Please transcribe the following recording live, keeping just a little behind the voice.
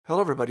Hello,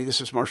 everybody. This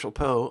is Marshall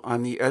Poe.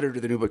 I'm the editor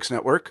of the New Books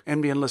Network.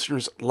 NBN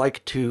listeners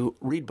like to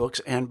read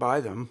books and buy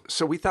them.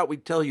 So we thought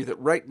we'd tell you that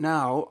right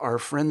now, our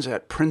friends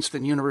at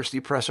Princeton University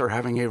Press are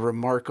having a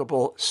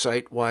remarkable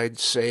site-wide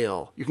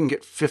sale. You can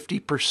get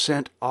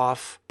 50%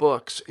 off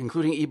books,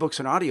 including ebooks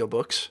and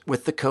audiobooks,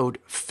 with the code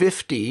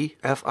 50,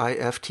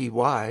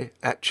 F-I-F-T-Y,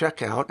 at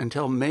checkout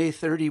until May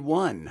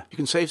 31. You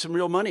can save some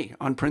real money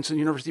on Princeton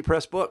University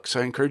Press books.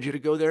 I encourage you to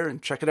go there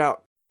and check it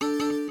out.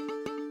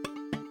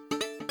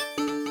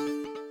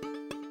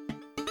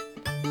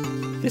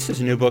 This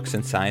is New Books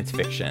in Science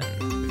Fiction,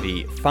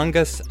 the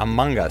Fungus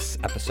Among Us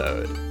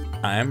episode.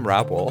 I'm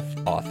Rob Wolf,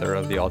 author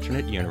of The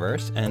Alternate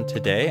Universe, and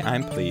today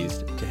I'm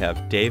pleased to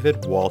have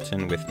David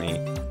Walton with me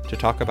to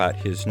talk about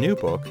his new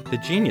book, The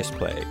Genius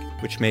Plague,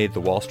 which made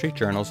the Wall Street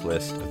Journal's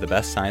list of the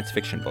best science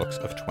fiction books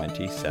of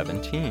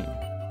 2017.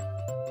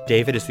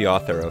 David is the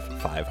author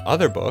of 5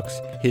 other books.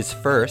 His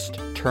first,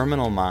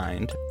 Terminal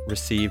Mind,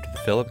 received the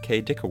Philip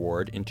K. Dick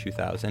Award in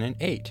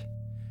 2008.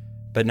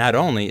 But not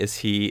only is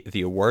he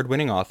the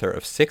award-winning author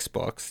of 6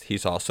 books,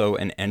 he's also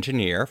an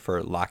engineer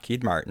for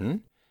Lockheed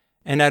Martin.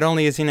 And not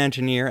only is he an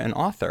engineer and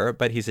author,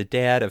 but he's a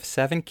dad of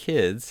 7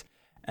 kids.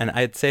 And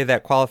I'd say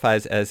that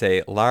qualifies as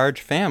a large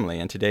family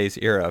in today's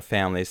era of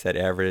families that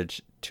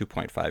average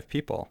 2.5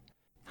 people.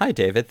 Hi,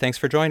 David. Thanks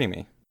for joining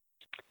me.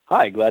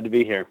 Hi, glad to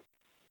be here.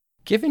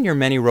 Given your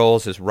many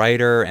roles as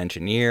writer,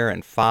 engineer,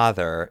 and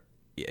father,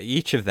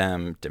 each of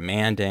them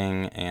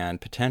demanding and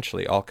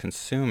potentially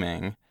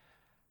all-consuming,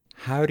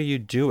 how do you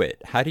do it?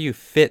 How do you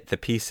fit the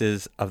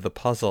pieces of the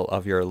puzzle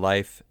of your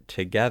life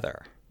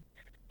together?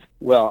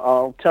 Well,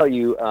 I'll tell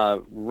you,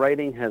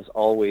 writing has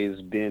always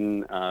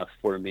been,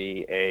 for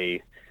me,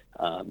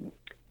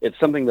 it's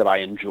something that I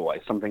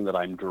enjoy, something that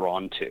I'm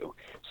drawn to.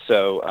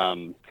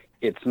 So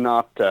it's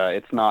not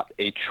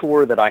a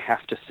chore that I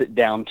have to sit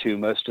down to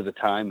most of the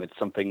time. It's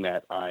something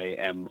that I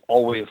am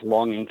always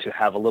longing to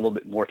have a little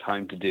bit more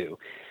time to do.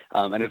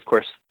 And of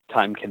course,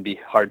 time can be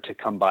hard to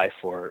come by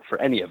for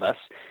any of us.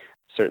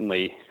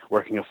 Certainly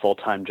working a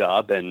full-time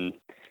job and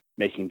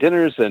making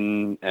dinners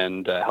and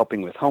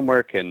helping with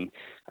homework and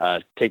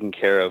taking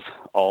care of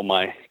all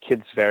my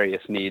kids'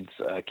 various needs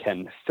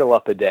can fill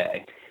up a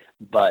day.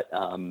 But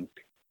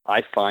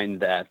I find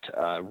that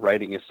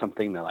writing is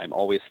something that I'm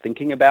always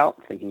thinking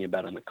about in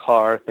the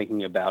car,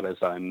 thinking about as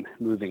I'm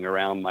moving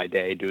around my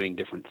day doing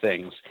different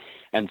things.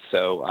 And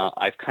so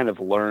I've kind of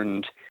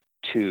learned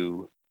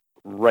to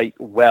write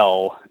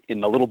well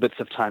in the little bits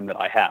of time that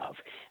I have.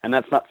 And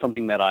that's not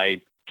something that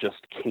I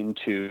just came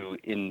to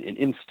in an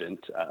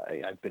instant.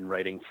 I've been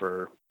writing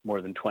for more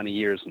than 20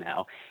 years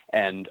now.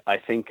 And I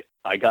think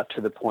I got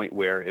to the point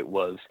where it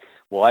was,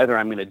 well, either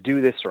I'm going to do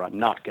this or I'm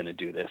not going to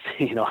do this.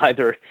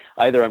 Either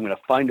I'm going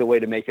to find a way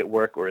to make it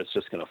work or it's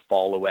just going to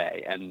fall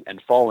away. And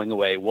falling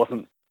away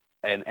wasn't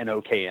an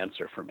okay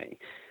answer for me.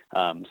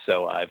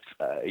 So I've,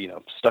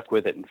 stuck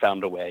with it and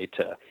found a way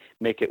to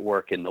make it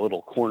work in the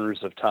little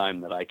corners of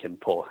time that I can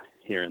pull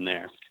here and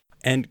there.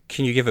 And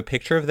can you give a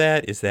picture of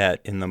that? Is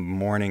that in the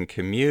morning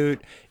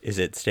commute? Is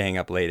it staying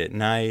up late at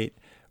night?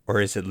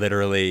 Or is it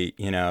literally,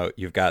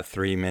 you've got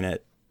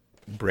 3-minute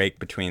break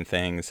between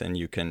things and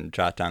you can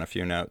jot down a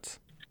few notes?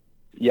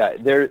 Yeah,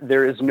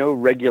 there is no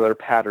regular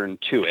pattern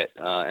to it.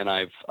 And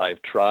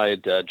I've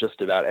tried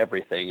just about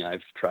everything.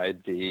 I've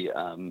tried the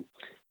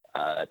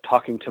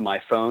talking to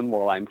my phone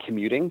while I'm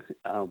commuting,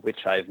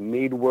 which I've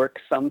made work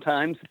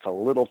sometimes. It's a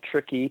little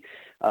tricky,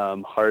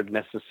 hard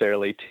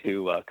necessarily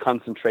to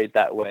concentrate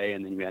that way,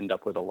 and then you end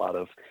up with a lot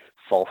of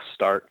false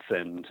starts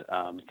and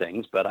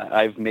things. But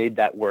I've made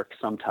that work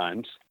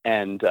sometimes,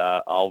 and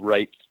I'll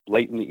write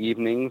late in the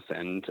evenings.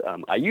 And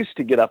I used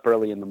to get up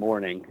early in the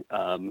morning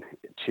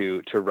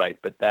to write,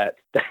 but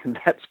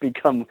that's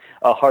become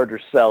a harder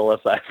sell as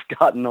I've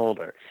gotten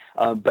older.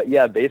 But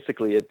yeah,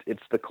 basically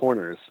it's the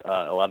corners.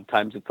 A lot of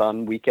times it's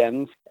on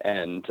weekends,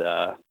 and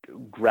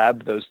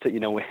grab those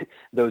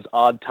those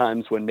odd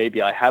times when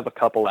maybe I have a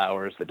couple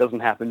hours. That doesn't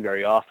happen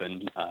very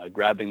often.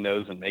 Grabbing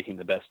those and making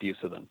the best use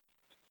of them.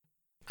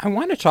 I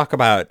want to talk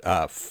about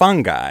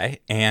fungi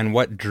and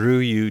what drew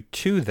you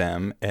to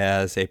them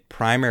as a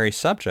primary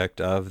subject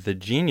of the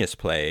Genius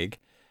Plague.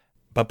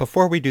 But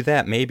before we do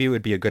that, maybe it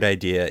would be a good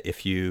idea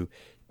if you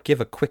give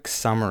a quick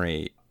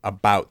summary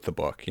about the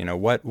book.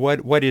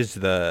 What is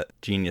the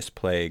Genius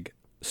Plague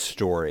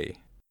story?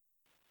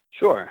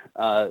 Sure.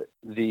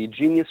 The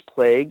Genius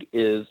Plague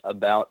is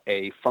about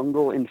a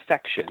fungal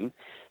infection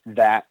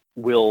that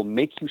will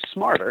make you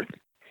smarter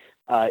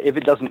if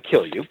it doesn't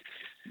kill you.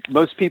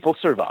 Most people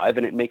survive,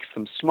 and it makes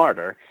them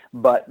smarter.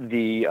 But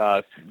the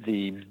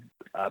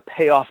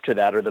payoff to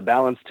that, or the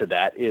balance to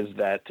that, is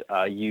that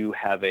you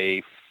have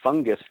a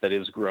fungus that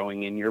is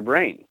growing in your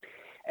brain.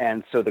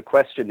 And so the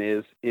question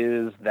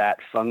is that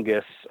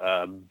fungus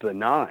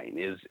benign?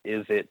 Is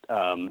it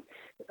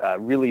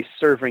really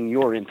serving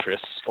your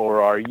interests,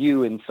 or are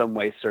you in some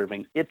way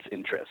serving its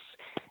interests?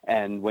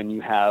 And when you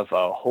have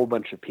a whole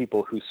bunch of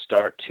people who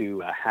start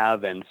to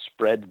have and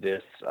spread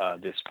this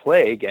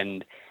plague,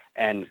 and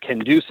and can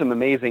do some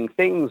amazing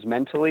things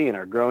mentally and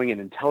are growing in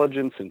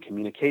intelligence and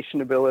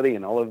communication ability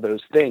and all of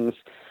those things.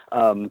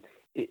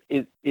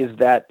 Is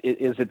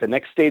it the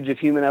next stage of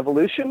human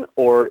evolution,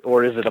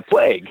 or is it a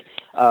plague?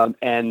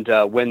 And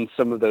when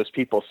some of those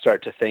people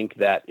start to think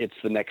that it's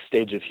the next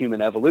stage of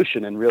human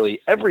evolution and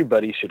really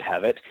everybody should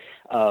have it,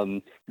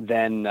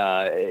 then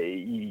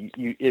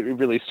it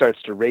really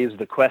starts to raise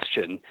the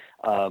question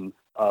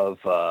of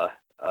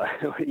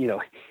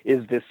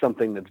is this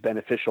something that's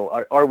beneficial?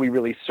 Are we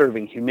really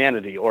serving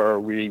humanity, or are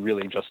we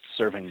really just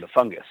serving the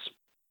fungus?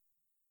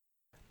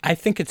 I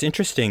think it's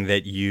interesting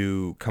that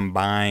you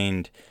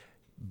combined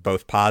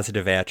both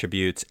positive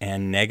attributes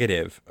and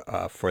negative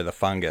for the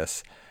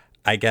fungus.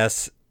 I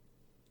guess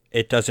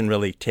it doesn't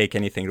really take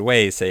anything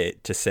away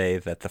to say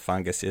that the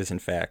fungus is in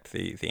fact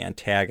the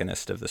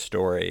antagonist of the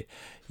story.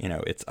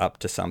 It's up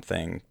to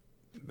something.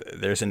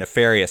 There's a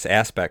nefarious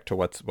aspect to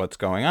what's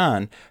going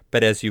on,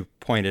 but as you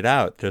pointed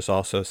out, there's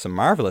also some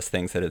marvelous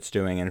things that it's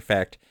doing. In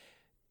fact,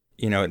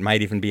 it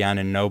might even be on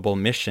a noble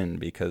mission,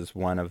 because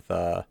one of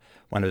the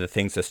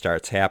things that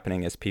starts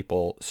happening is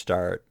people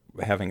start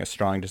having a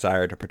strong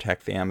desire to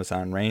protect the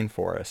Amazon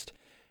rainforest.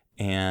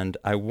 And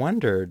I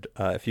wondered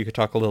if you could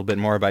talk a little bit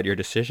more about your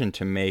decision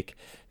to make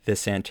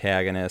this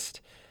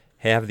antagonist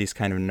have these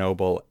kind of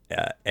noble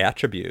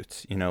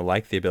attributes,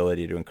 like the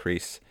ability to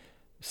increase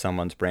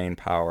someone's brain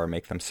power,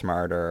 make them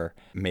smarter,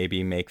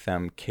 maybe make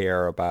them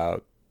care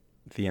about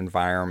the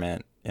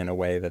environment in a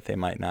way that they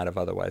might not have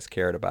otherwise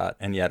cared about,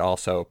 and yet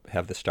also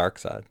have the dark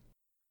side.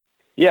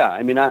 Yeah,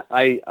 I mean,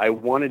 I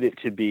wanted it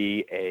to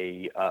be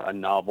a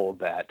novel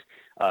that,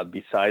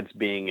 besides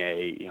being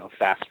a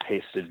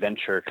fast-paced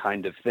adventure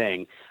kind of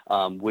thing,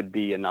 would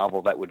be a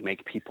novel that would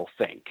make people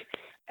think.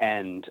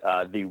 And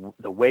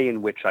the way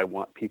in which I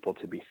want people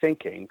to be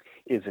thinking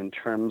is in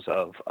terms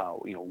of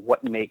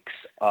what makes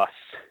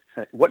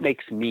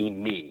me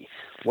me.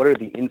 What are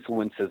the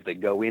influences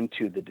that go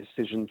into the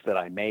decisions that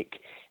I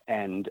make?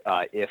 And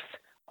if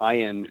I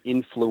am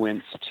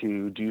influenced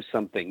to do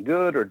something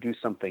good or do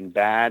something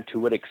bad, to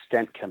what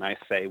extent can I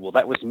say, well,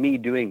 that was me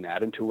doing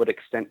that? And to what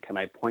extent can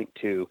I point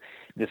to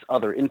this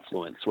other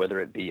influence, whether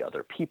it be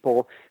other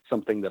people,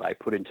 something that I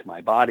put into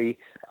my body,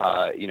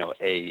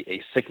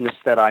 a sickness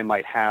that I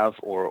might have,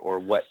 or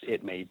what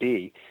it may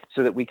be,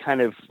 so that we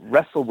kind of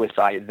wrestle with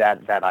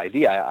that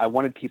idea. I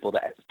wanted people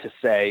to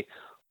say,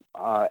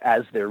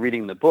 as they're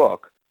reading the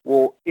book,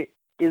 well,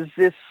 is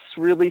this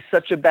really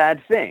such a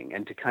bad thing?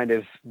 And to kind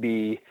of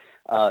be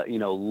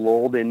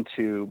lulled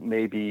into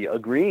maybe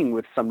agreeing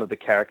with some of the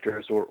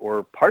characters,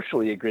 or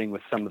partially agreeing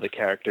with some of the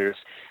characters,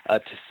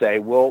 to say,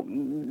 well,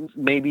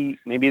 maybe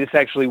this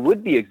actually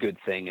would be a good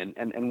thing,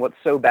 and what's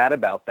so bad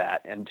about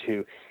that? And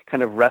to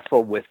kind of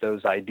wrestle with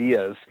those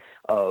ideas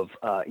of,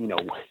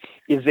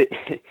 is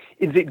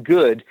it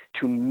good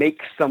to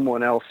make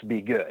someone else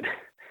be good?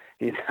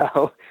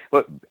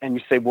 And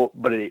you say, well,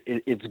 but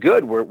it's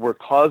good. We're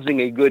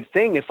causing a good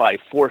thing if I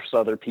force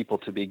other people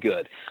to be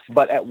good,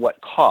 but at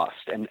what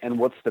cost? And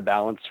what's the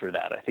balance for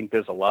that? I think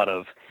there's a lot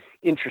of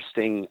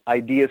interesting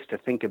ideas to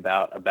think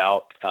about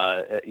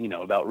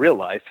real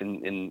life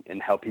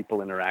and how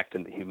people interact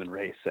in the human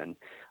race, and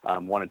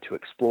wanted to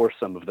explore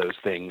some of those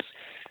things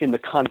in the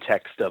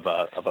context of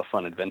a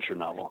fun adventure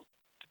novel.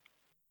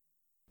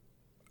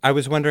 I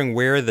was wondering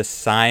where the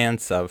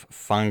science of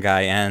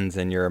fungi ends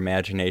and your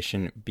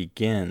imagination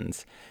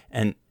begins.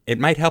 And it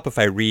might help if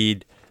I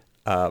read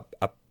a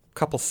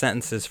couple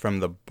sentences from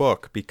the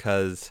book,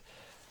 because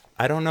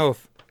I don't know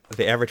if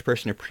the average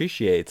person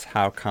appreciates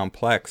how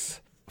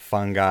complex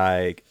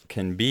fungi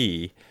can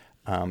be.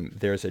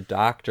 There's a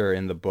doctor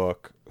in the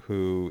book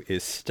who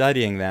is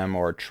studying them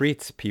or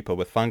treats people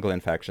with fungal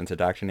infections, a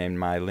doctor named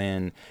Mai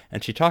Lin,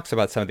 and she talks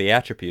about some of the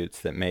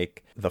attributes that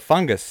make the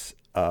fungus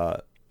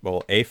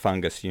a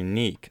fungus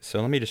unique. So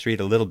let me just read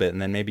a little bit,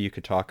 and then maybe you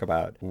could talk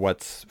about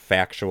what's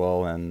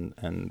factual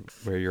and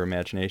where your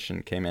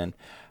imagination came in.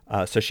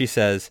 So she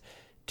says,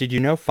 did you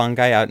know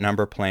fungi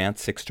outnumber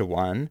plants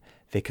 6-1?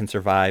 They can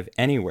survive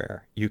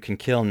anywhere. You can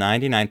kill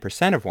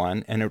 99% of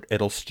one, and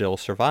it'll still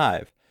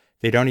survive.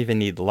 They don't even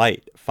need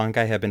light.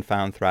 Fungi have been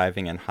found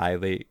thriving in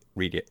highly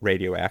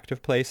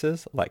radioactive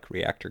places, like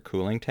reactor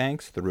cooling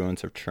tanks, the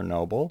ruins of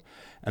Chernobyl,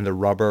 and the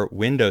rubber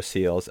window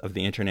seals of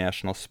the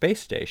International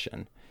Space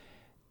Station.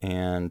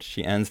 And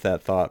she ends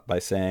that thought by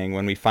saying,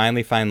 when we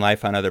finally find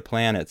life on other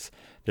planets,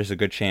 there's a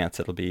good chance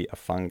it'll be a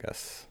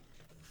fungus.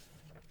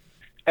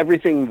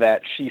 Everything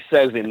that she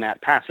says in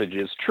that passage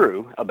is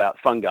true about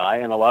fungi,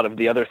 and a lot of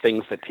the other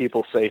things that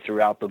people say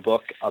throughout the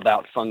book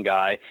about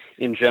fungi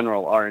in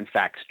general are in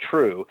fact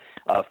true.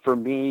 For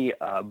me,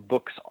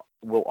 books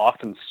will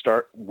often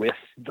start with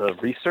the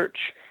research,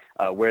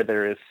 where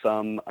there is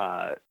some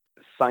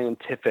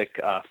scientific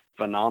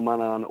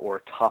phenomenon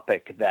or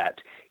topic that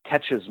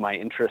catches my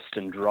interest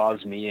and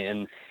draws me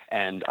in,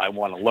 and I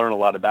want to learn a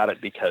lot about it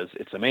because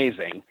it's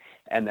amazing.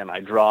 And then I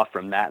draw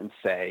from that and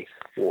say,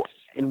 well,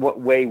 in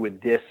what way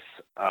would this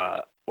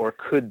or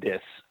could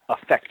this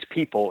affect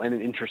people in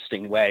an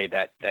interesting way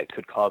that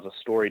could cause a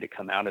story to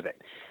come out of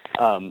it?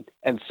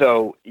 And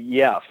so,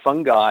 yeah,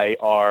 fungi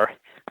are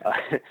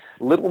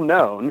little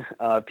known.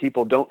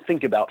 People don't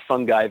think about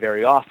fungi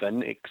very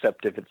often,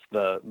 except if it's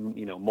the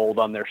mold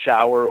on their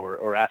shower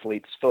or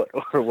athlete's foot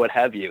or what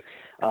have you.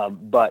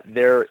 But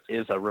there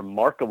is a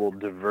remarkable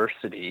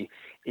diversity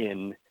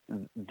in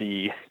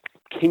the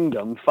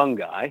kingdom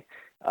fungi,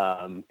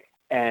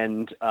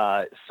 and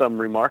some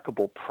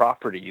remarkable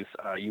properties.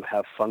 You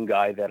have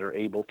fungi that are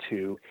able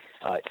to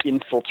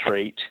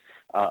infiltrate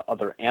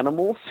other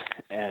animals,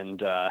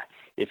 and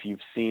if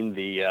you've seen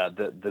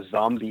the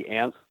zombie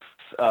ants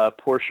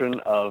portion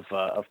of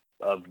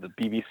the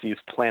BBC's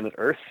Planet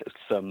Earth, it's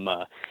some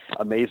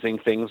amazing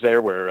things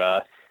there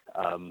where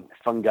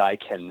fungi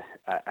can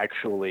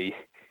actually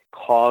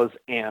cause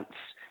ants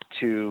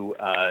to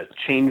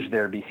change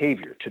their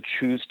behavior, to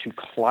choose to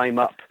climb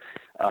up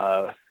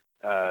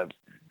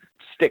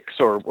sticks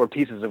or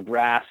pieces of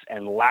grass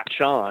and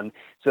latch on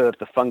so that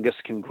the fungus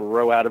can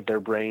grow out of their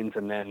brains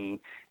and then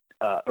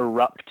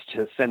erupt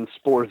to send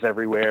spores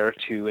everywhere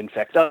to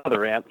infect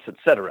other ants,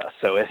 etc.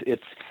 So it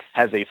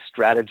has a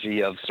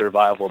strategy of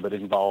survival that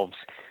involves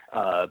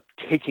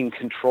taking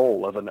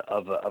control of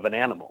an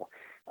animal.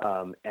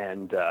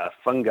 And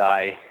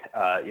fungi,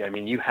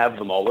 you have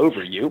them all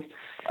over you.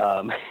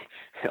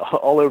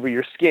 All over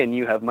your skin,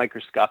 you have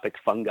microscopic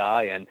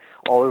fungi, and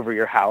all over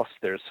your house,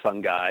 there's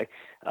fungi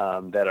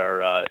that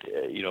are,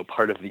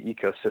 part of the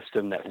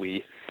ecosystem that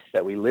we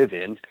live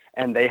in,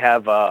 and they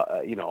have,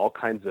 all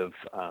kinds of,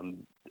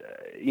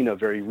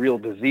 very real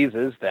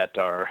diseases that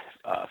are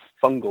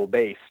fungal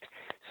based.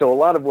 So a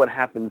lot of what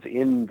happens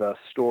in the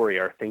story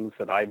are things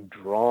that I've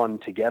drawn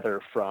together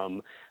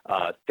from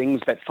things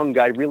that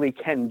fungi really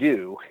can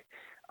do.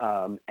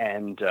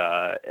 And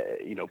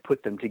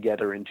put them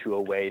together into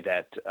a way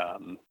that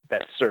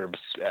serves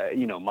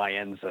my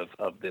ends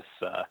of this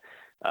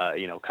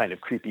kind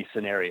of creepy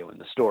scenario in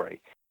the story.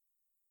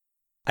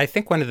 I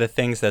think one of the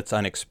things that's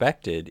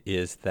unexpected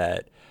is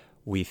that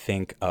we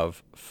think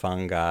of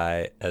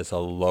fungi as a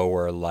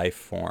lower life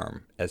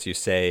form, as you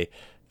say,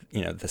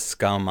 the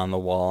scum on the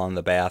wall in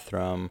the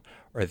bathroom,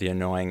 or the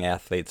annoying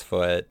athlete's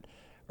foot,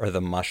 or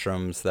the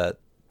mushrooms that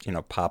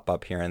pop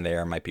up here and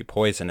there might be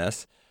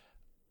poisonous,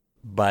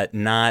 but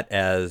not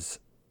as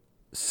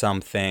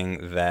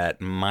something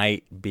that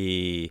might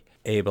be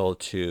able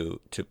to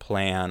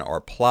plan or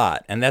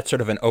plot. And that's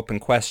sort of an open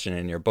question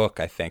in your book,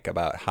 I think,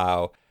 about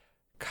how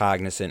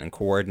cognizant and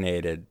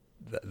coordinated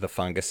the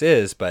fungus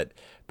is. But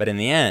in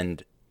the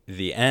end,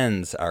 the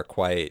ends are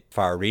quite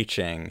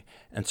far-reaching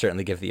and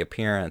certainly give the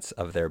appearance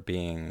of there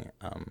being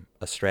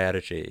a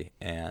strategy.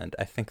 And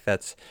I think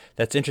that's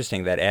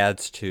interesting. That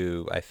adds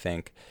to, I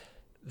think,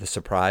 the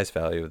surprise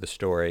value of the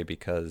story,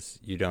 because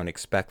you don't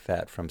expect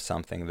that from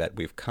something that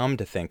we've come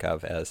to think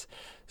of as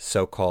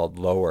so-called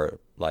lower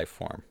life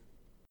form.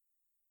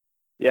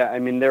 Yeah,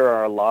 there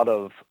are a lot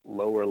of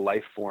lower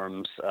life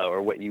forms,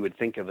 or what you would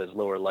think of as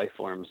lower life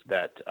forms,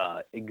 that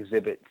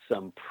exhibit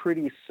some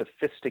pretty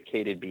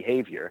sophisticated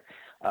behavior,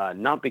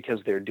 not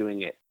because they're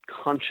doing it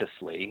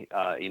consciously,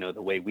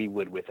 the way we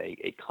would with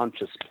a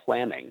conscious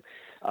planning,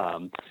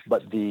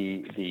 but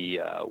the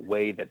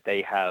way that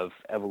they have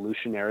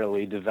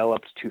evolutionarily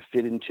developed to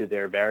fit into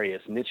their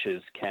various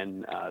niches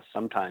can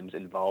sometimes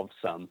involve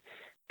some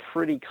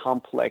pretty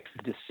complex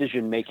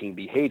decision-making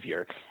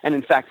behavior. And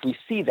in fact, we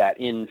see that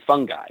in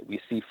fungi.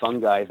 We see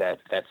fungi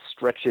that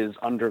stretches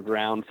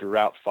underground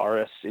throughout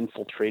forests,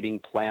 infiltrating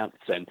plants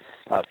and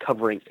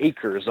covering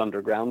acres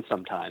underground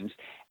sometimes.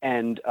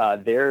 And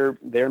they're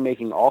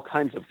making all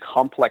kinds of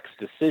complex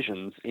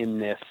decisions in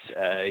this,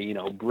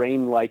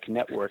 brain-like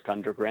network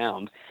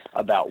underground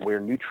about where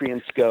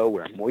nutrients go,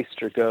 where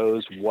moisture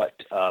goes, what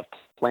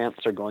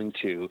plants are going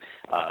to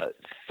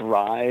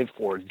thrive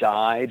or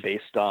die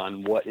based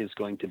on what is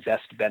going to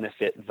best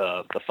benefit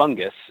the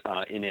fungus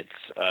in its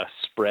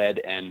spread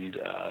and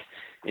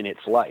in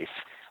its life.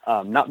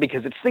 Not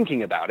because it's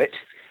thinking about it,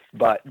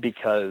 but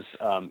because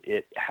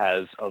it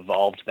has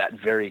evolved that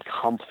very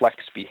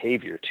complex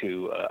behavior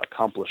to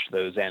accomplish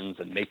those ends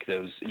and make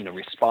those,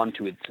 respond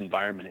to its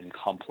environment in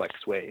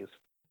complex ways.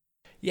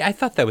 Yeah, I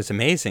thought that was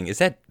amazing.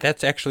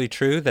 That's actually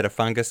true, that a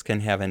fungus can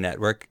have a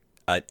network,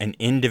 an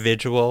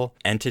individual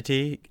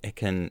entity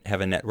can have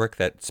a network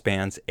that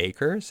spans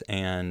acres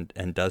and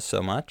does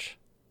so much?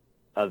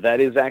 That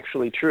is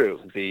actually true.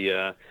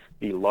 The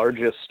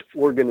largest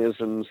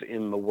organisms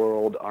in the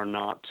world are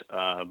not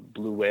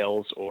blue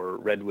whales or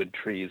redwood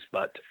trees,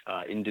 but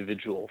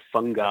individual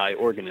fungi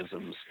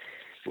organisms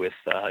with,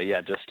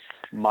 just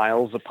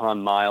miles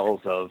upon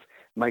miles of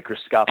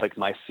microscopic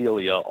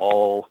mycelia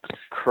all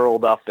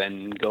curled up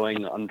and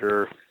going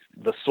under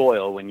the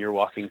soil when you're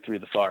walking through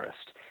the forest.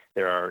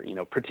 There are,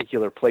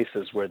 particular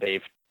places where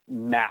they've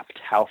mapped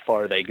how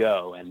far they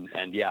go, and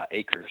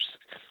acres.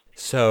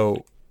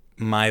 So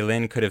Mai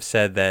Lin could have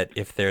said that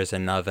if there's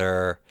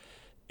another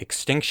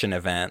extinction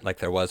event like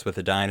there was with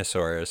the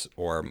dinosaurs,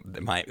 or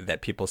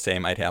that people say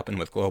might happen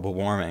with global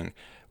warming,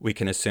 we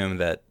can assume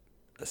that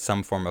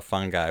some form of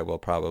fungi will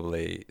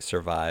probably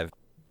survive.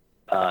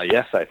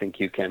 Yes, I think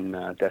you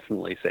can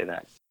definitely say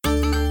that.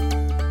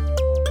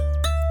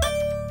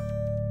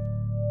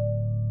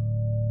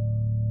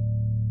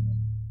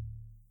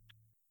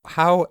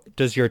 how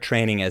does your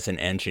training as an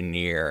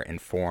engineer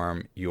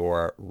inform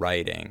your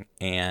writing?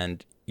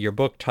 And your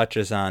book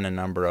touches on a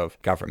number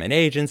of government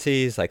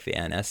agencies like the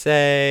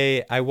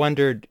NSA. I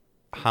wondered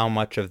how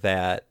much of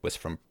that was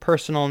from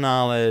personal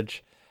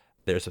knowledge.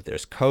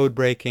 There's code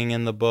breaking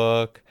in the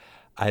book.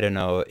 I don't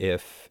know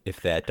if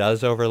that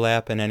does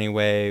overlap in any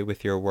way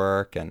with your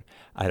work, and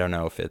I don't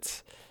know if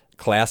it's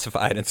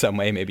classified in some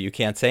way. Maybe you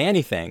can't say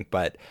anything,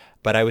 but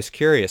I was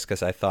curious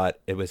because I thought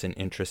it was an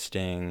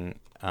interesting.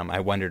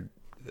 I wondered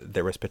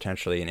there was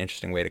potentially an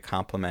interesting way to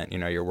complement,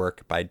 your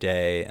work by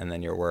day and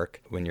then your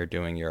work when you're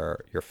doing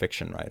your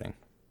fiction writing.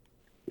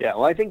 Yeah,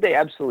 well, I think they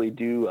absolutely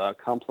do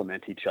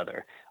complement each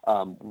other.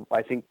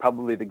 I think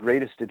probably the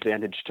greatest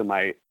advantage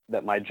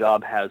that my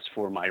job has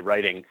for my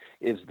writing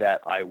is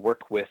that I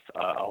work with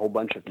a whole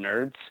bunch of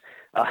nerds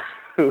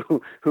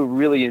who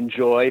really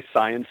enjoy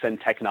science and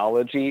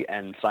technology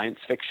and science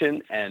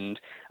fiction, and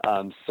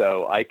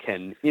so I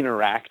can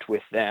interact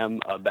with them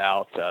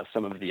about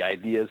some of the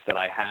ideas that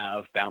I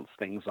have, bounce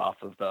things off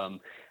of them.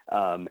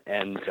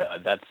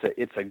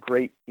 It's a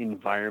great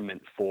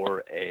environment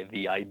for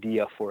the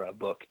idea for a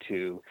book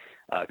to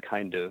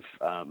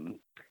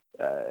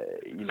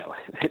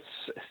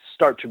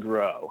start to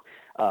grow.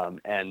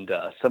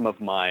 Some of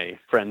my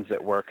friends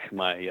at work,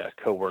 my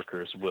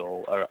coworkers,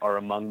 are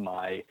among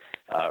my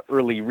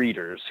early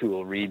readers who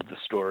will read the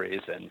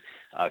stories and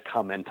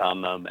comment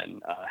on them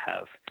and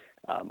have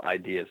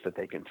ideas that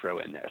they can throw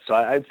in there. So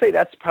I'd say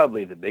that's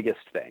probably the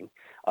biggest thing.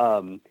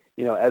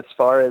 As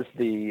far as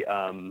the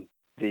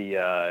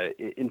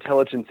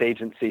intelligence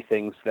agency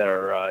things that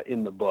are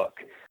in the book,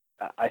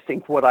 I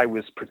think what I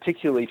was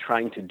particularly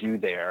trying to do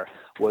there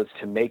was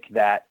to make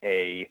that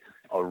a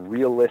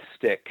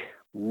realistic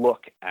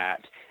look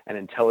at an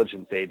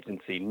intelligence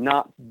agency,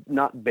 not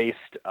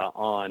based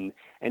on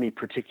any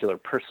particular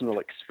personal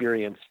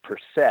experience per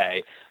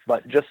se,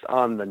 but just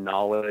on the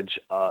knowledge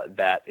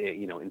that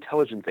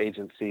intelligence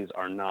agencies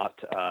are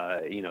not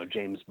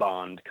James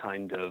Bond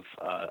kind of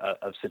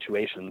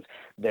situations.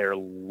 They're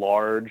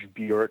large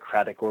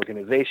bureaucratic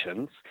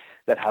organizations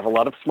that have a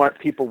lot of smart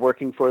people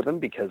working for them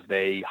because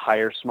they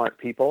hire smart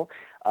people.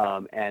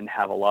 And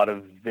have a lot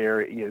of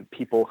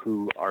people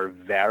who are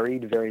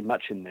varied very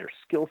much in their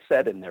skill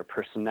set, in their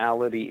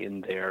personality,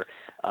 in their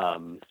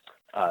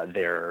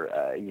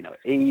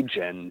age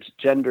and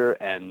gender,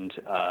 and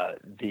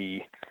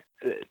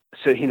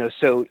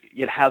so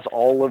it has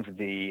all of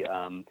the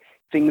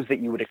things that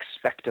you would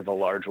expect of a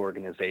large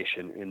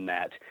organization, in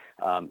that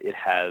it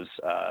has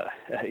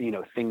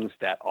things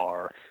that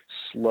are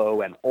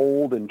slow and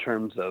old in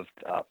terms of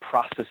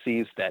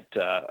processes that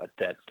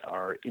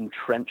are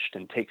entrenched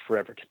and take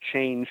forever to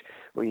change,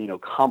 or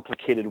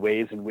complicated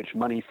ways in which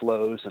money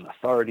flows and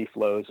authority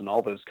flows and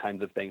all those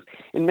kinds of things.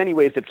 In many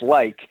ways, it's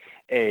like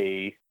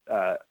a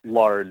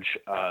large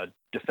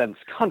defense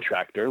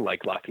contractor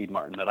like Lockheed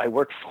Martin that I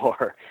work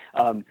for.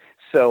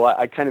 So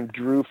I kind of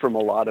drew from a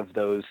lot of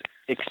those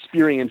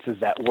experiences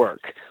at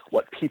work,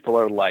 what people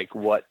are like,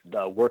 what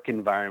the work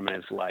environment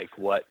is like,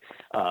 what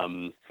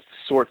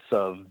sorts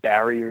of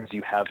barriers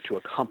you have to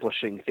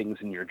accomplishing things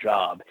in your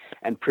job,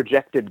 and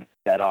projected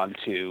that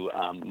onto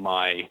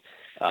my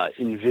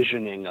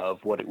envisioning of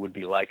what it would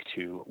be like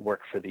to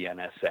work for the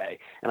NSA.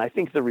 And I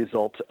think the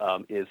result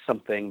is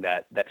something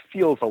that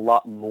feels a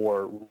lot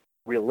more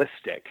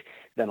realistic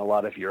than a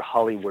lot of your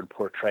Hollywood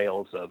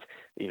portrayals of,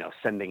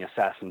 sending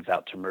assassins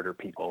out to murder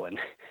people and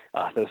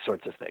those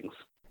sorts of things.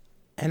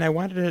 And I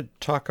wanted to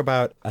talk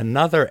about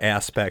another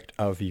aspect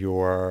of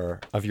your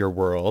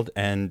world,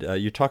 and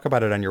you talk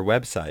about it on your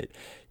website.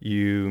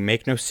 You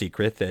make no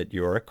secret that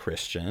you're a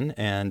Christian,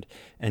 and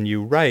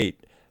you write,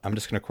 I'm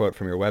just going to quote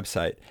from your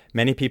website,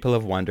 "Many people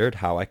have wondered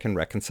how I can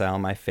reconcile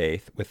my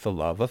faith with the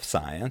love of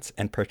science,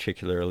 and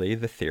particularly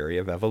the theory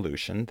of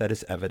evolution that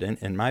is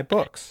evident in my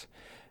books."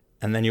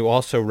 And then you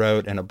also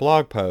wrote in a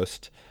blog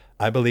post,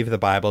 "I believe the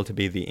Bible to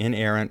be the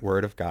inerrant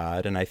word of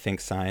God, and I think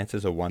science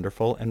is a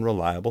wonderful and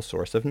reliable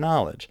source of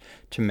knowledge.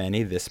 To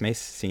many, this may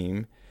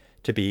seem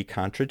to be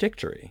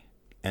contradictory,"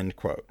 end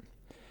quote.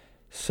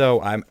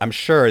 So I'm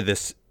sure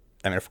this,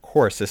 of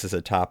course, this is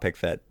a topic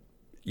that,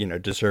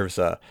 deserves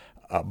a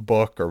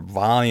book or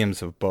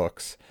volumes of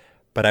books,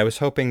 but I was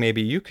hoping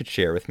maybe you could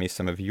share with me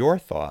some of your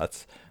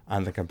thoughts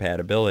on the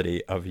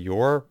compatibility of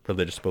your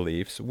religious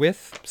beliefs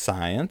with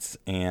science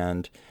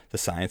and the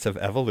science of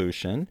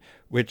evolution,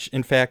 which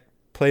in fact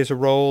plays a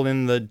role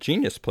in the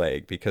genius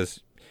plague,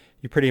 because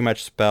you pretty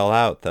much spell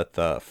out that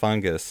the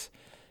fungus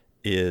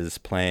is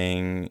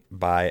playing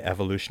by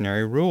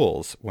evolutionary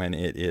rules when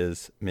it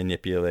is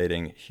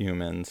manipulating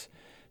humans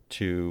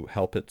to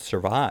help it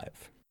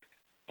survive.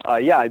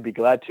 Yeah, I'd be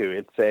glad to.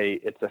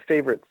 It's a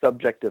favorite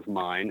subject of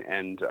mine,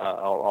 and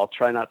I'll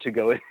try not to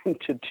go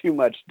into too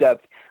much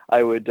depth.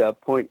 I would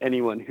point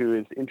anyone who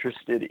is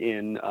interested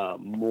in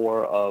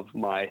more of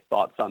my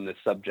thoughts on this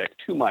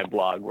subject to my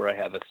blog, where I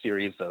have a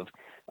series of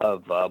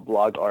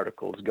blog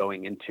articles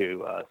going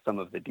into some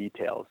of the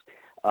details.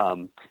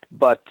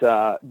 But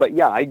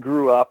yeah, I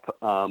grew up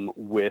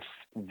with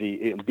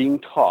being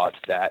taught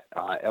that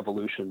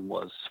evolution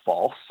was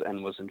false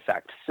and was in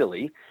fact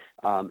silly,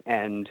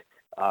 and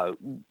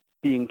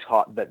being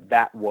taught that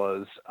that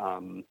was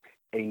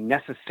a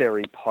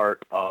necessary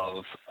part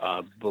of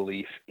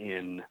belief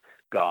in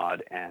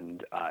God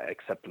and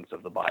acceptance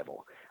of the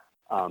Bible.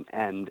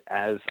 And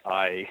as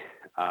I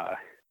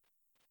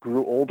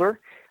grew older,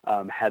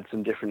 had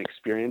some different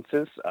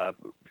experiences,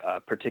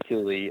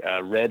 particularly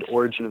read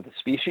Origin of the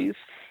Species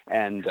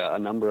and a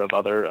number of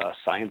other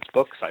science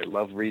books. I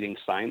love reading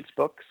science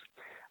books.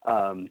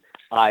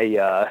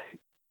 I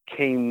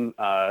came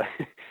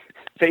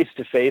face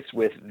to face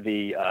with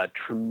the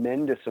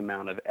tremendous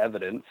amount of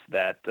evidence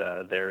that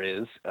there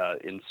is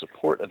in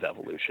support of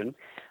evolution,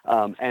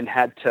 and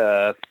had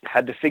to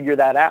figure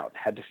that out.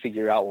 Had to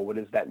figure out, well, what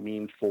does that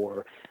mean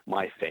for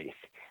my faith?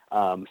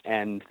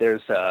 And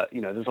there's a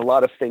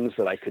lot of things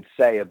that I could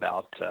say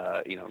about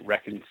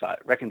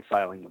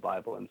reconciling the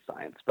Bible and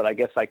science, but I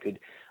guess I could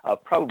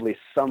probably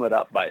sum it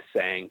up by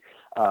saying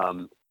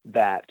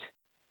that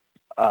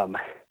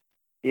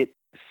it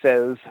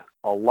says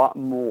a lot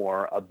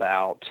more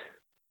about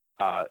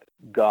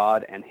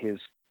God and his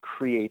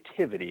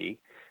creativity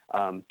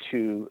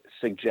to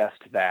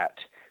suggest that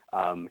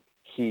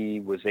he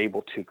was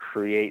able to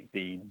create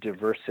the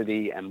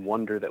diversity and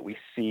wonder that we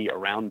see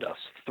around us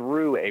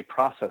through a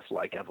process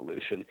like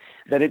evolution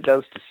than it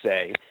does to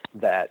say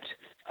that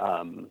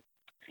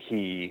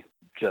he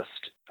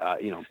just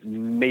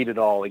made it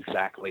all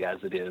exactly as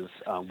it is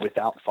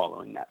without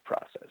following that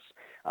process.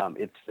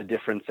 It's the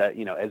difference that,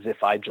 as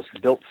if I just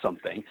built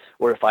something,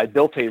 or if I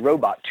built a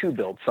robot to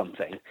build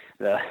something.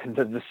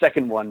 The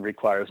second one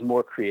requires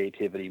more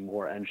creativity,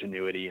 more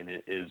ingenuity, and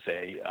it is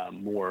a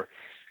more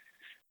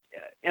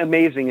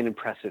amazing and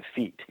impressive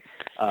feat.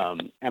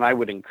 And I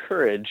would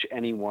encourage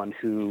anyone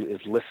who is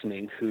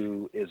listening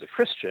who is a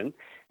Christian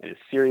and is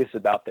serious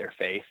about their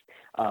faith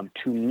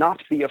to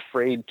not be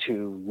afraid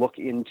to look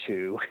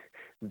into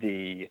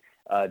the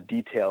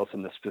details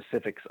and the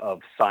specifics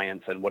of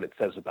science and what it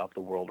says about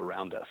the world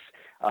around us.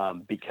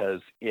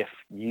 Because if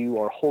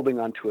you are holding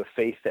on to a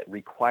faith that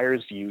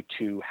requires you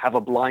to have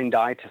a blind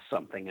eye to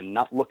something and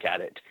not look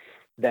at it,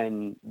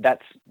 then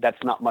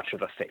that's not much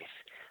of a faith.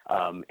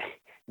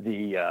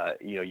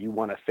 You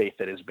want a faith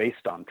that is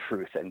based on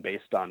truth and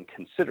based on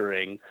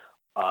considering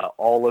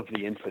all of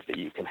the input that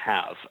you can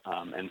have.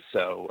 And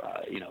so,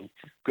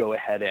 go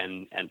ahead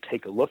and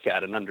take a look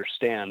at and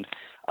understand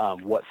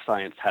what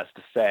science has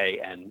to say,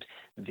 and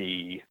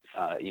the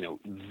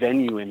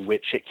venue in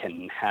which it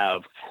can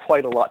have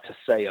quite a lot to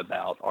say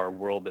about our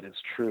world that is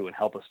true and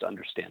help us to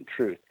understand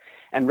truth,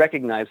 and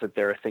recognize that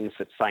there are things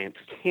that science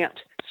can't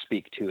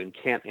speak to and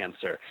can't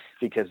answer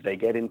because they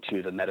get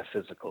into the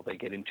metaphysical, they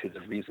get into the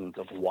reasons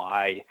of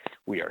why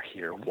we are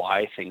here,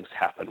 why things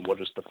happen,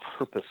 what is the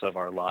purpose of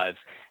our lives,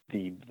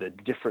 the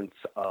difference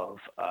of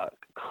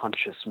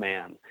conscious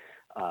man,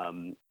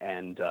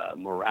 and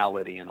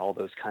morality, and all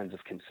those kinds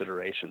of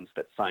considerations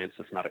that science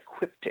is not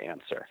equipped to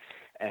answer,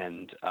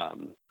 and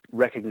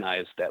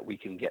recognize that we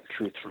can get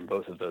truth from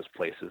both of those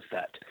places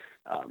that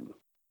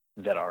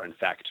are in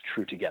fact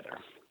true together.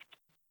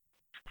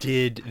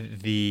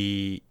 Did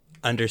the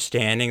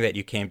understanding that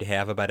you came to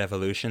have about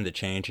evolution, the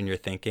change in your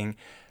thinking,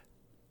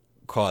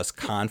 cause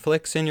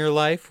conflicts in your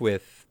life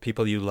with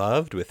people you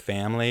loved, with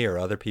family or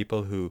other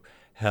people who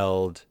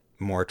held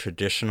more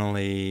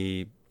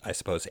traditionally, I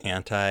suppose,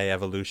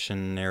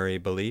 anti-evolutionary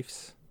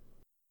beliefs?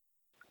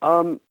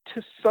 To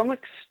some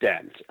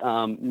extent,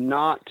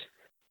 not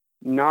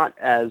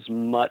as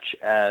much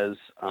as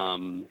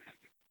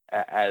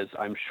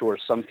I'm sure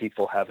some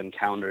people have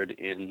encountered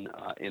in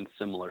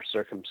similar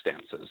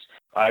circumstances.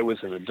 I was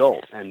an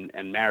adult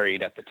and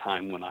married at the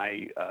time when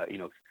I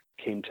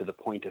came to the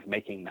point of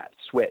making that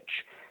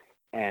switch,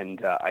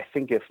 and I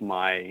think if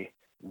my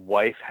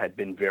wife had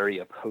been very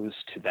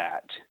opposed to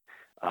that,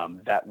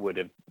 that would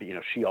have,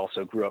 she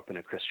also grew up in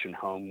a Christian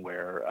home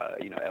where,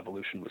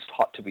 evolution was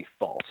taught to be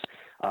false.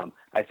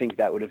 I think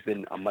that would have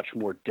been a much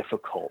more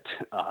difficult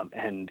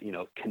and,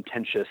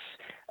 contentious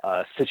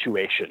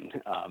situation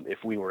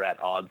if we were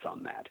at odds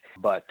on that.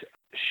 But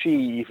she,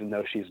 even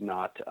though she's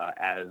not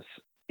as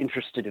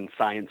interested in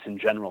science in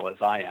general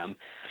as I am,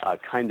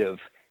 kind of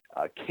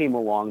came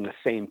along the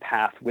same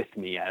path with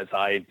me as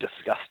I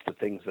discussed the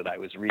things that I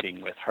was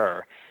reading with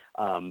her.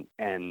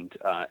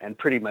 And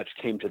pretty much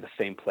came to the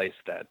same place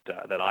that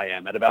I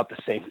am at about the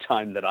same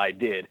time that I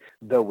did,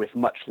 though with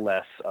much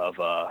less of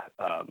a,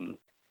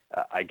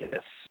 I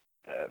guess,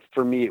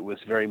 for me, it was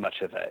very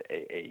much of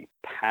a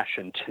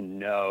passion to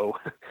know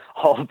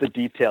all of the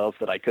details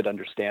that I could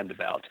understand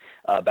about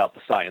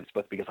the science,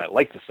 both because I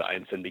liked the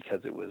science and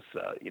because it was,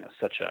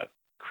 such a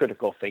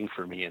critical thing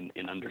for me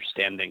in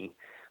understanding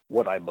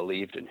what I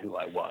believed and who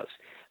I was.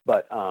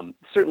 But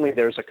certainly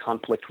there's a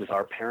conflict with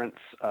our parents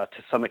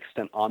to some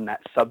extent on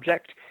that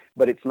subject,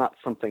 but it's not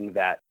something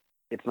that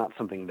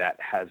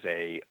has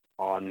a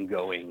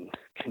ongoing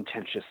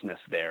contentiousness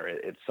there.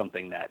 It's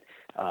something that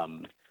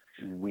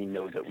we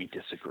know that we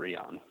disagree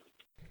on.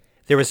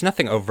 There was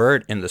nothing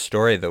overt in the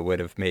story that would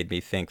have made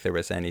me think there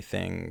was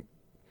anything.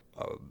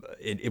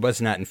 It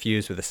was not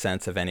infused with a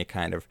sense of any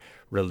kind of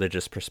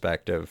religious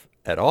perspective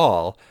at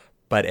all.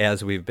 But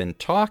as we've been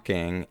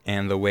talking,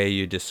 and the way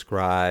you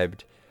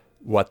described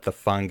what the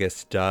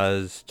fungus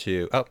does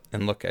to... Oh,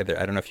 and look, I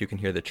don't know if you can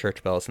hear the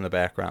church bells in the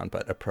background,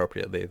 but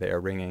appropriately they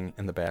are ringing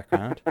in the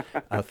background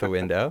out the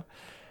window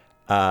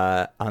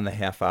on the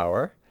half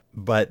hour.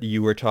 But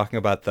you were talking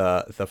about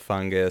the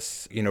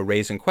fungus,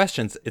 raising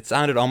questions. It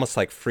sounded almost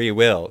like free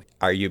will.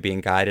 Are you being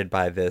guided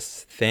by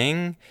this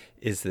thing?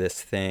 Is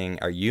this thing,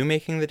 are you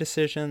making the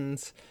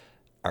decisions?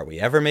 Are we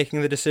ever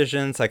making the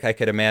decisions? Like, I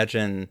could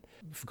imagine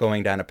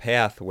going down a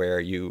path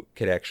where you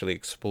could actually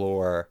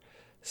explore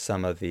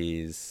some of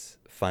these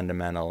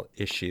fundamental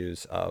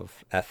issues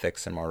of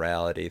ethics and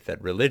morality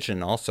that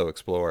religion also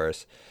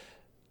explores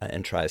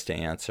and tries to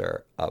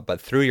answer, but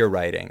through your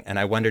writing. And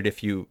I wondered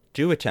if you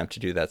do attempt to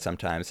do that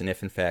sometimes, and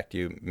if in fact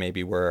you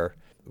maybe were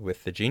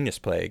with the Genius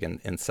Plague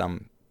in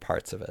some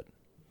parts of it.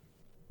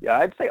 Yeah,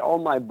 I'd say all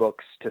my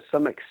books to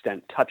some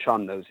extent touch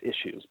on those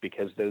issues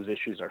because those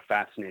issues are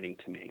fascinating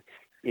to me.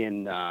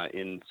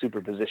 In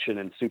Superposition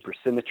and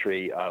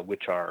Supersymmetry,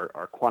 which are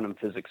quantum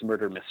physics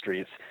murder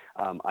mysteries,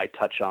 I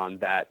touch on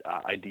that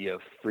idea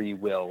of free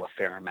will a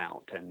fair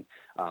amount, and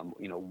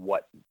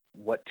what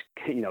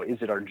is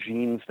it our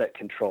genes that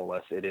control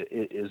us?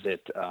 Is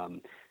it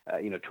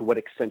to what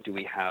extent do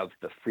we have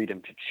the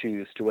freedom to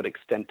choose? To what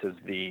extent does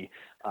the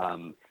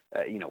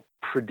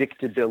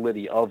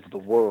predictability of the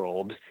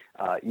world,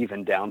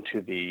 even down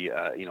to the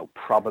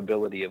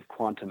probability of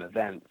quantum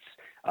events,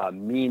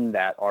 mean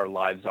that our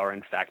lives are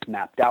in fact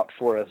mapped out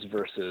for us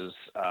versus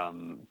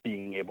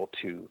being able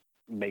to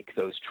make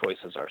those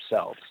choices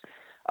ourselves?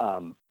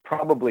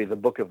 Probably the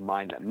book of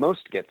mine that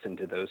most gets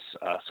into those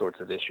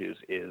sorts of issues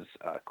is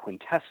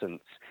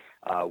Quintessence,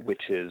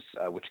 which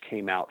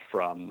came out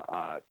from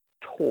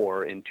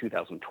Tor in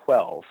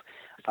 2012,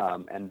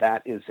 and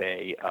that is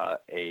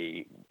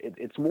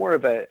it's more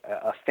of a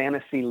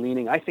fantasy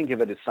leaning. I think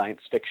of it as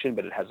science fiction,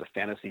 but it has a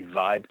fantasy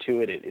vibe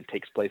to it. It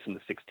takes place in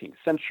the 16th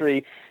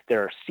century.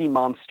 There are sea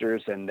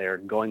monsters, and they're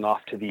going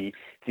off to the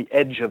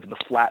edge of the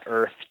flat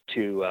Earth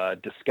to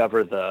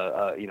discover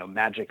the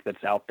magic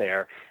that's out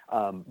there.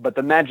 But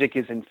the magic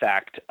is in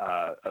fact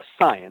a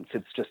science.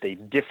 It's just a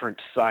different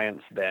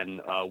science than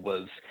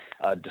was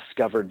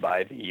discovered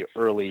by the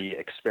early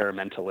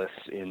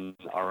experimentalists in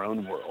our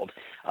own world.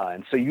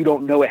 And so you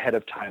don't know ahead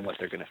of time what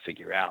they're going to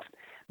figure out.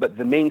 But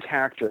the main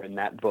character in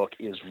that book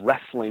is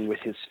wrestling with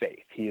his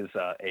faith. He is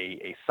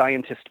a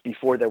scientist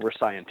before there were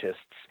scientists,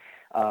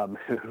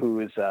 who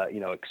is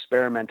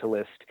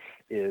experimentalist,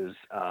 is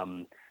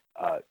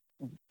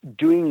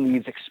doing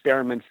these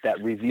experiments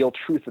that reveal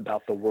truth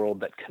about the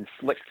world that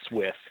conflicts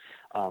with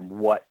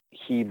what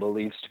he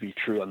believes to be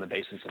true on the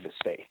basis of his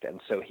faith. And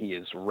so he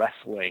is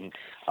wrestling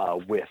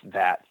with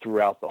that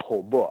throughout the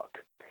whole book.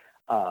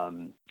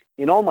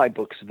 In all my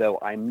books, though,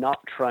 I'm not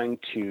trying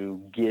to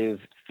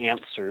give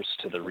answers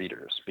to the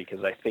readers,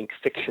 because I think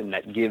fiction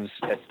that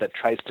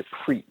tries to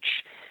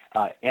preach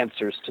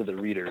answers to the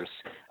readers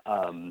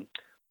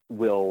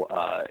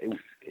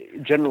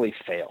generally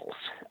fails.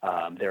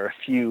 There are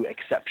a few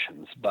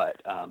exceptions,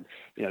 but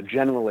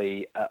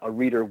generally a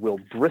reader will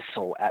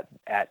bristle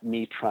at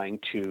me trying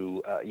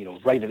to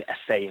write an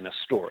essay in a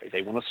story.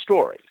 They want a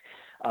story.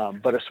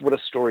 But what a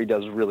story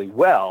does really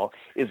well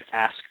is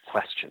ask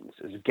questions,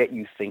 is get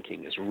you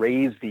thinking, is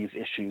raise these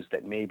issues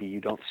that maybe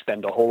you don't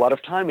spend a whole lot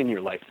of time in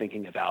your life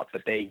thinking about,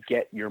 but they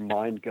get your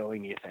mind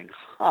going. You think,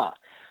 I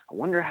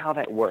wonder how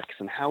that works,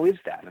 and how is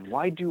that, and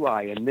why do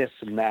I, and this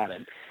and that,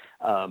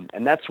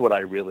 and that's what I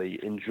really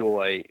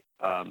enjoy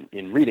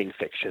in reading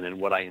fiction,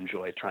 and what I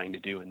enjoy trying to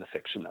do in the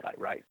fiction that I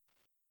write.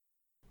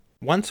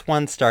 Once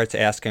one starts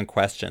asking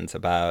questions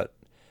about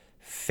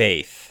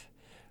faith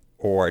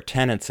or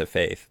tenets of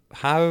faith,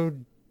 how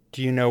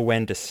do you know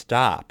when to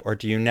stop, or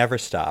do you never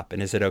stop?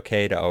 And is it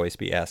okay to always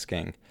be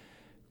asking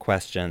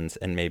questions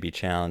and maybe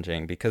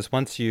challenging? Because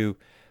once you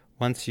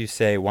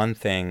say one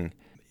thing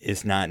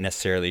is not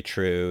necessarily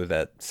true,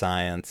 that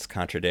science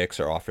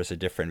contradicts or offers a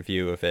different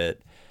view of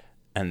it,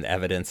 and the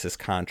evidence is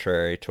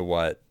contrary to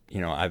what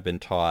I've been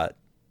taught,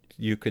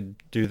 you could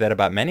do that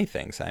about many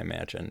things, I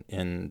imagine,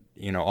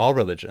 in all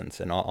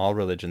religions, and all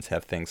religions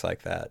have things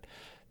like that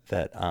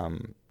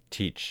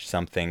teach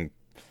something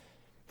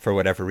for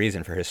whatever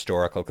reason, for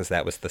historical, because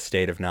that was the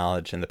state of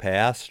knowledge in the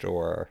past,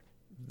 or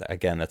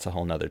again, that's a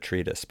whole nother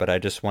treatise. But I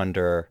just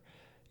wonder,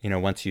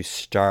 once you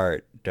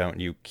start,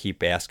 don't you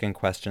keep asking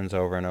questions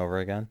over and over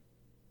again?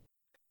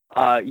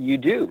 You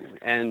do,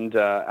 and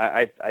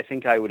I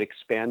think I would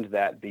expand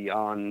that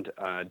beyond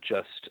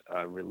just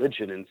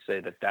religion and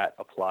say that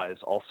applies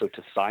also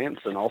to science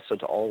and also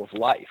to all of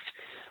life,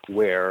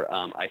 where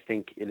I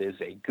think it is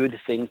a good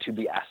thing to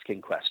be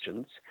asking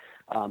questions.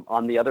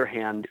 On the other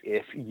hand,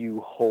 if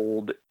you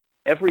hold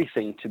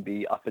everything to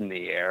be up in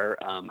the air,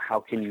 how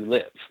can you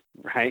live,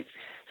 right?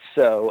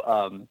 So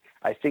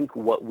I think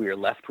what we're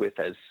left with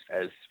as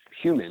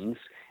humans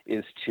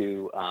is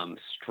to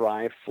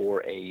strive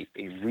for a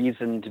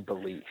reasoned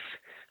belief.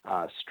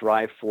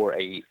 strive for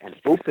an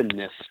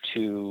openness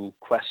to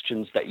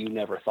questions that you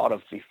never thought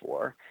of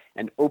before,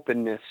 an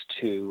openness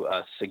to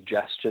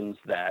suggestions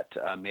that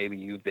maybe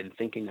you've been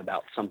thinking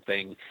about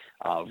something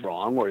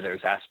wrong, or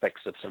there's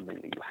aspects of something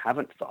that you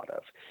haven't thought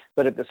of.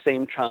 But at the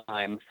same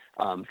time,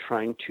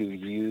 trying to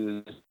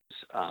use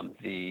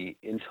the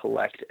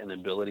intellect and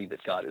ability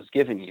that God has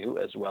given you,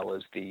 as well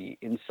as the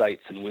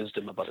insights and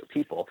wisdom of other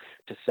people,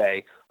 to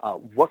say,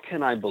 what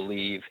can I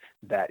believe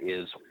that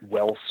is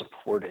well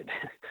supported?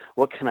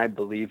 What can I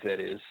believe that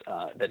is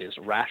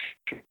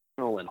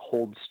rational and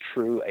holds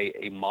true,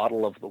 a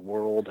model of the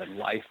world and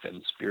life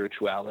and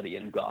spirituality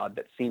and God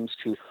that seems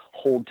to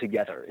hold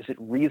together? Is it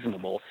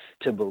reasonable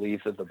to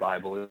believe that the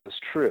Bible is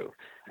true?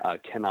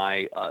 Can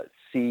I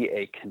see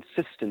a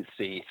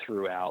consistency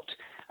throughout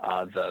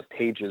the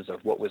pages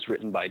of what was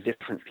written by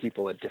different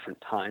people at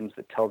different times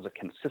that tells a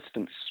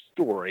consistent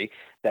story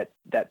that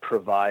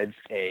provides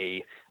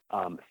a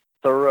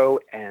thorough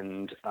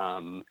and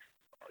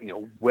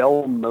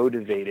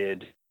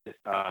well-motivated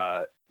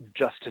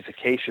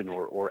justification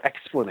or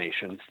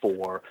explanation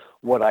for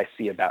what I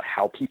see about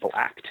how people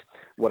act,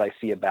 what I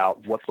see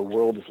about what the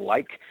world is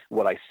like,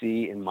 what I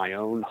see in my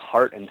own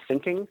heart and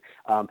thinking,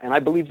 and I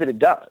believe that it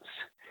does.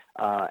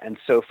 And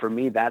so for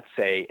me, that's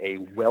a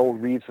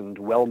well-reasoned,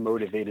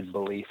 well-motivated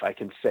belief. I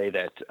can say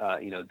that,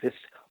 this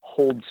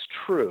holds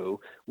true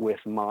with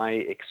my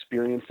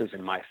experiences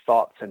and my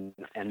thoughts and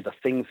the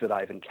things that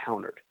I've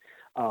encountered.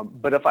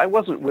 But if I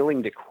wasn't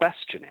willing to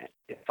question it,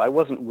 if I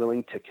wasn't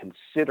willing to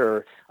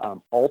consider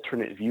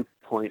alternate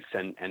viewpoints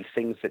and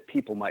things that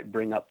people might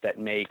bring up that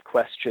may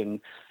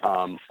question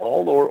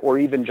all or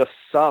even just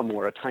some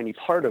or a tiny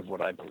part of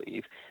what I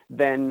believe,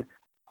 then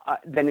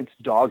it's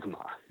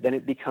dogma. Then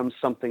it becomes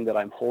something that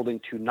I'm holding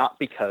to, not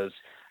because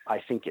I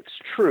think it's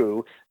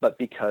true, but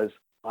because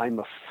I'm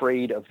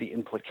afraid of the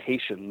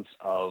implications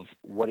of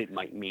what it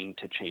might mean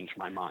to change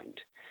my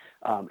mind.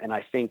 And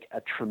I think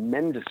a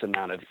tremendous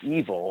amount of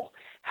evil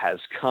has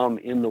come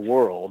in the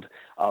world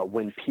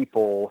when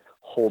people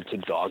hold to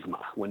dogma,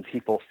 when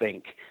people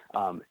think,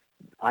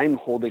 I'm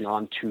holding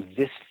on to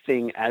this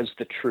thing as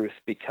the truth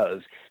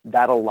because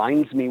that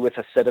aligns me with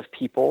a set of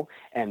people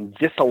and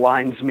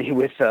disaligns me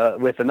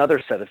with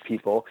another set of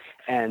people,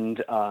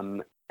 and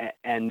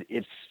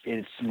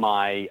it's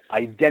my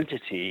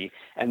identity,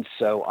 and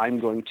so I'm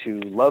going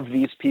to love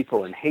these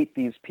people and hate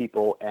these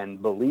people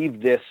and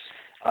believe this,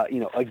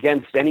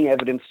 against any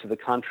evidence to the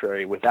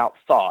contrary, without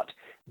thought,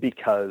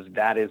 because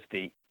that is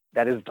the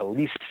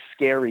least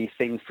scary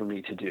thing for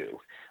me to do.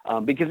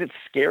 Because it's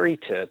scary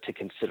to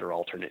consider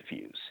alternate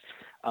views.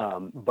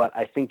 But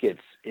I think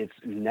it's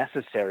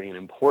necessary and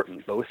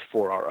important both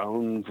for our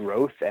own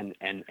growth and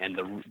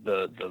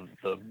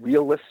the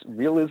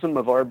realism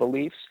of our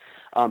beliefs,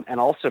 and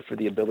also for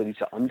the ability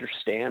to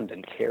understand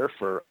and care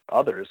for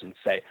others and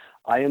say,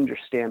 I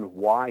understand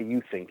why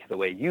you think the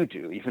way you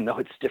do, even though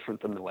it's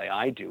different than the way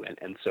I do,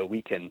 and so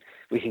we can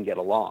get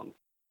along.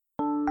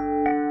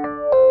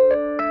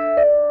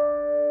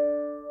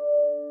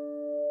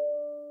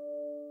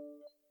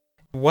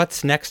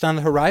 What's next on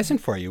the horizon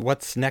for you?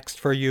 What's next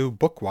for you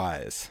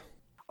book-wise?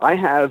 I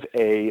have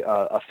a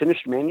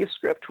finished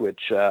manuscript,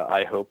 which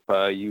I hope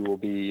you will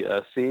be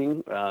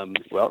seeing.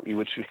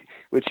 Which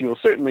you will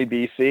certainly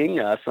be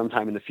seeing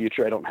sometime in the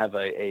future. I don't have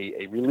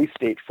a release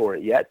date for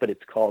it yet, but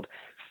it's called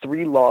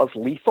 3 Laws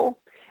Lethal,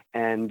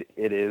 and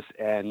it is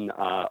an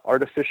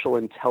artificial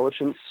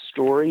intelligence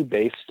story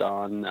based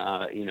on,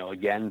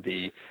 again,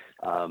 the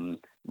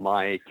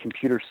my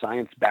computer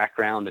science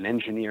background and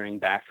engineering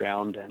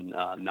background and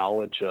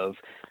knowledge of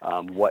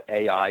what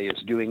AI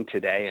is doing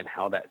today and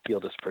how that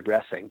field is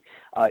progressing,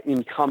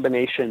 in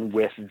combination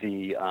with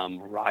the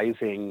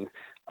rising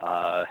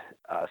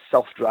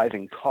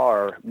self-driving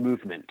car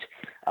movement,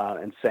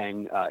 and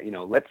saying,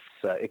 let's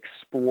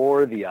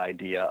explore the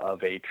idea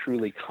of a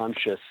truly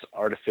conscious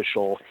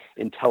artificial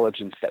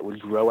intelligence that would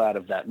grow out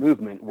of that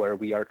movement, where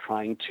we are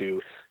trying to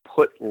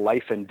put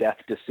life and death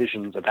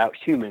decisions about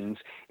humans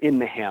in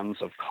the hands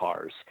of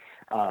cars.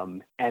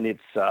 And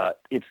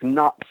it's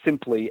not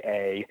simply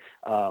a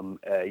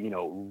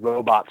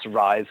robots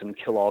rise and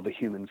kill all the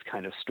humans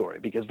kind of story,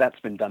 because that's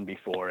been done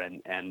before,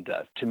 and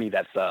to me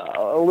that's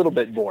a little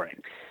bit boring.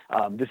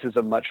 This is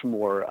a much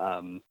more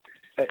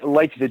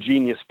like The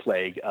Genius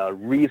Plague,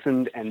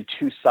 reasoned and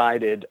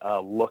two-sided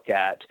look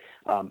at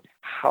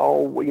how,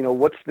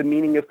 what's the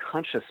meaning of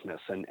consciousness,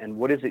 and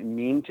what does it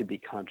mean to be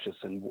conscious,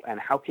 and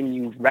how can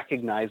you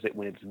recognize it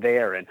when it's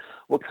there, and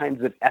what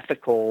kinds of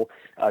ethical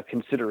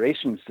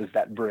considerations does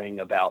that bring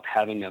about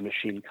having a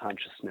machine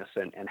consciousness,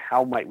 and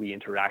how might we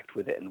interact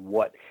with it, and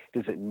what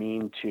does it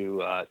mean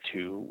to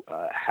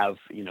have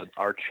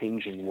our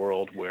changing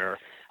world where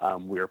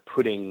we're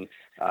putting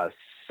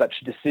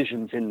such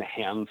decisions in the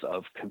hands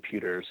of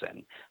computers,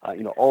 and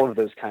all of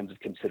those kinds of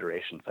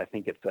considerations. I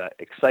think it's an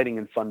exciting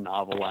and fun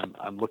novel.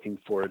 I'm looking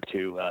forward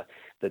to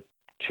the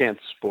chance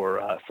for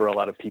a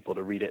lot of people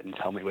to read it and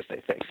tell me what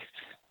they think.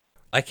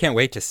 I can't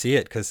wait to see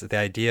it because the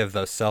idea of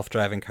those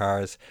self-driving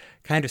cars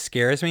kind of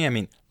scares me. I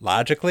mean,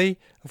 logically,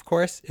 of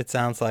course, it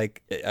sounds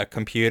like a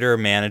computer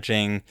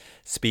managing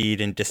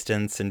speed and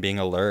distance and being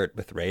alert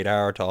with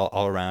radar to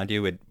all around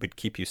you would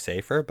keep you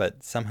safer,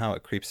 but somehow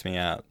it creeps me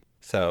out.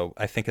 So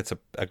I think it's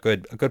a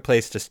good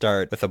place to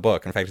start with a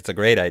book. In fact, it's a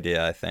great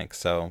idea, I think.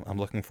 So I'm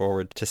looking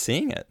forward to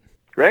seeing it.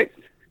 Great.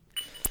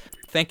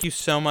 Thank you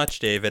so much,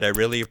 David. I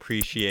really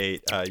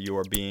appreciate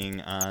your being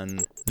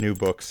on New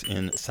Books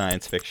in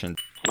Science Fiction.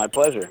 My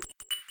pleasure.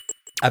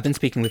 I've been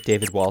speaking with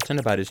David Walton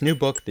about his new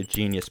book, The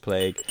Genius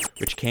Plague,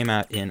 which came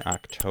out in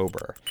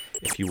October.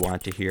 If you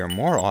want to hear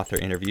more author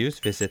interviews,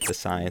 visit the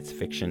science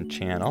fiction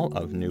channel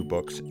of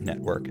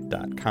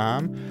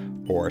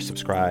newbooksnetwork.com or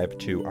subscribe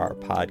to our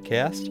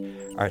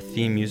podcast. Our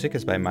theme music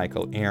is by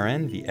Michael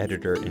Aaron. The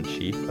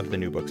editor-in-chief of the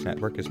New Books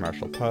Network is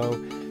Marshall Poe,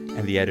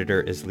 and the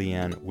editor is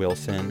Leanne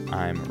Wilson.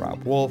 I'm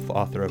Rob Wolf,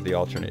 author of The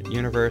Alternate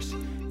Universe,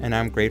 and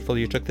I'm grateful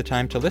you took the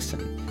time to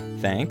listen.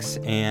 Thanks,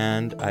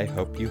 and I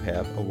hope you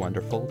have a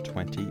wonderful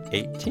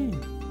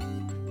 2018.